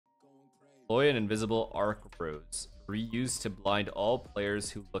Deploy an invisible arc rose. Reused to blind all players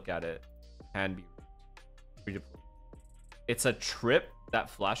who look at it. Can be redeployed. It's a trip that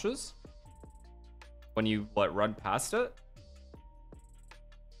flashes when you run past it.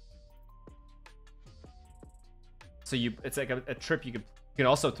 So it's like a trip you can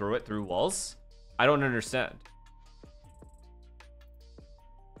also throw it through walls. I don't understand.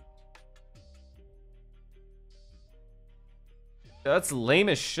 That's lame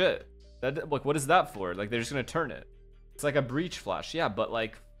as shit. That, like, what is that for? Like, they're just gonna turn it. It's like a breach flash. Yeah, but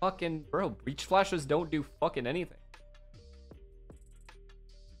like, fucking bro, breach flashes don't do fucking anything.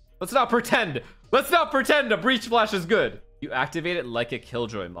 Let's not pretend. Let's not pretend a breach flash is good. You activate it like a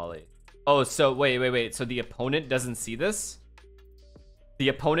killjoy molly. Oh, so wait. So the opponent doesn't see this? The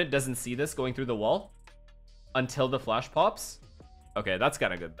opponent doesn't see this going through the wall until the flash pops? Okay, that's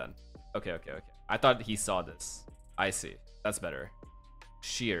kind of good then. Okay. I thought he saw this. I see. That's better.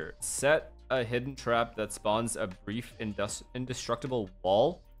 Shear. Set a hidden trap that spawns a brief indestructible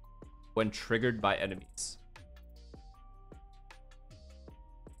wall when triggered by enemies.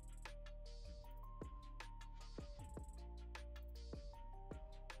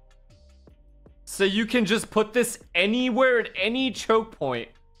 So you can just put this anywhere at any choke point,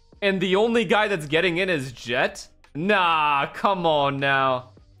 and the only guy that's getting in is Jet? Nah, come on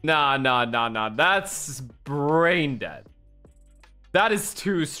now. Nah. That's brain dead. That is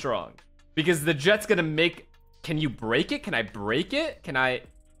too strong. Because the Jet's gonna make... Can you break it? Can I break it? Can I...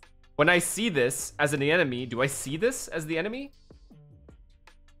 When I see this as an enemy, do I see this as the enemy?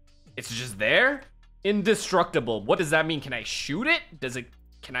 It's just there? Indestructible. What does that mean? Can I shoot it? Does it...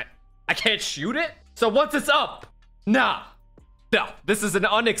 Can I... I can't shoot it? So once it's up... Nah. No. This is an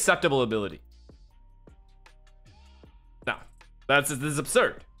unacceptable ability. No. This is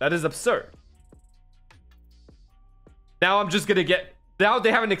absurd. That is absurd. Now I'm just gonna get... Now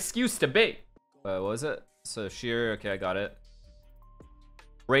they have an excuse to bait. What was it? So sheer... Okay, I got it.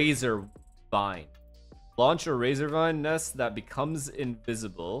 Razor Vine. Launch a Razor Vine nest that becomes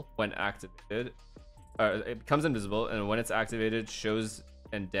invisible when activated. It becomes invisible, and when it's activated, shows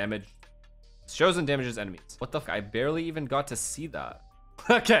and damages enemies. What the fuck? I barely even got to see that.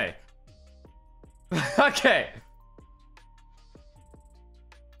 Okay. Okay.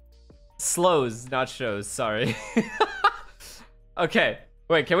 Slows, not shows. Sorry. Okay.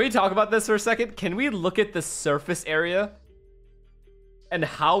 Wait, can we talk about this for a second? Can we look at the surface area and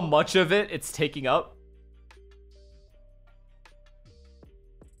how much of it it's taking up?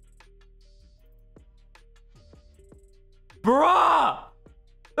 Bruh!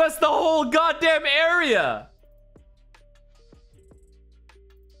 That's the whole goddamn area!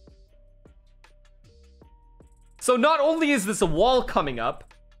 So not only is this a wall coming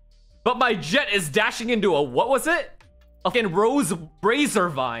up, but my Jet is dashing into a... What was it? A fucking razor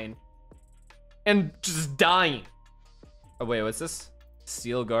vine. And just dying. Oh, wait, what's this?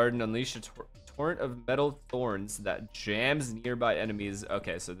 Steel Garden. Unleash a torrent of metal thorns that jams nearby enemies.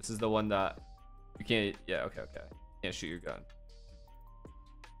 Okay, so this is the one that... You can't... Yeah, okay. Can't shoot your gun.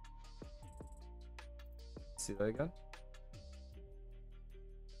 See that again?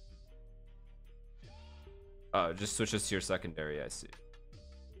 Oh, it just switches to your secondary. I see.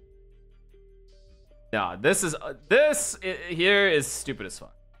 Nah, this here is stupid as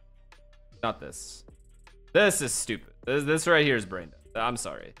fuck. Not this. This is stupid. This right here is brain dead. I'm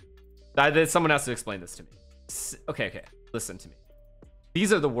sorry. Someone has to explain this to me. Okay. Listen to me.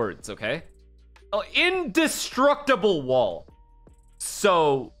 These are the words, okay? Oh, indestructible wall.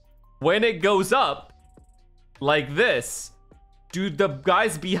 So when it goes up like this, do the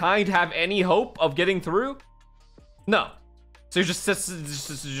guys behind have any hope of getting through? No. So you're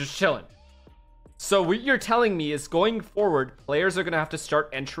just chilling. So what you're telling me is going forward, players are going to have to start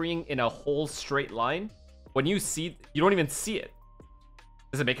entering in a whole straight line. When you see, you don't even see it.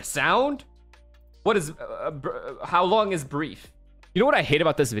 Does it make a sound? What is, how long is brief? You know what I hate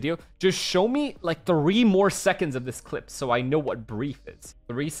about this video? Just show me like 3 more seconds of this clip so I know what brief is.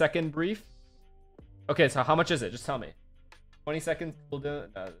 3-second brief? Okay, so how much is it? Just tell me. 20 seconds? No,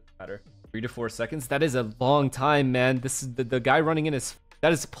 doesn't matter. 3 to 4 seconds? That is a long time, man. This is the guy running in is...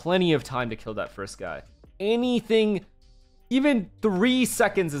 That is plenty of time to kill that first guy. Anything, even 3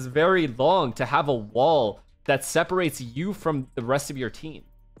 seconds is very long to have a wall that separates you from the rest of your team.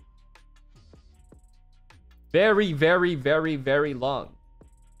 Very, very, very, very long.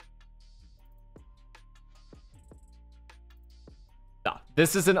 Nah,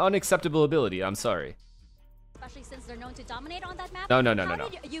 this is an unacceptable ability. I'm sorry. Especially since they're known to dominate on that map. No.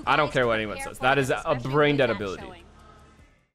 I don't care what anyone says. That is a brain dead ability.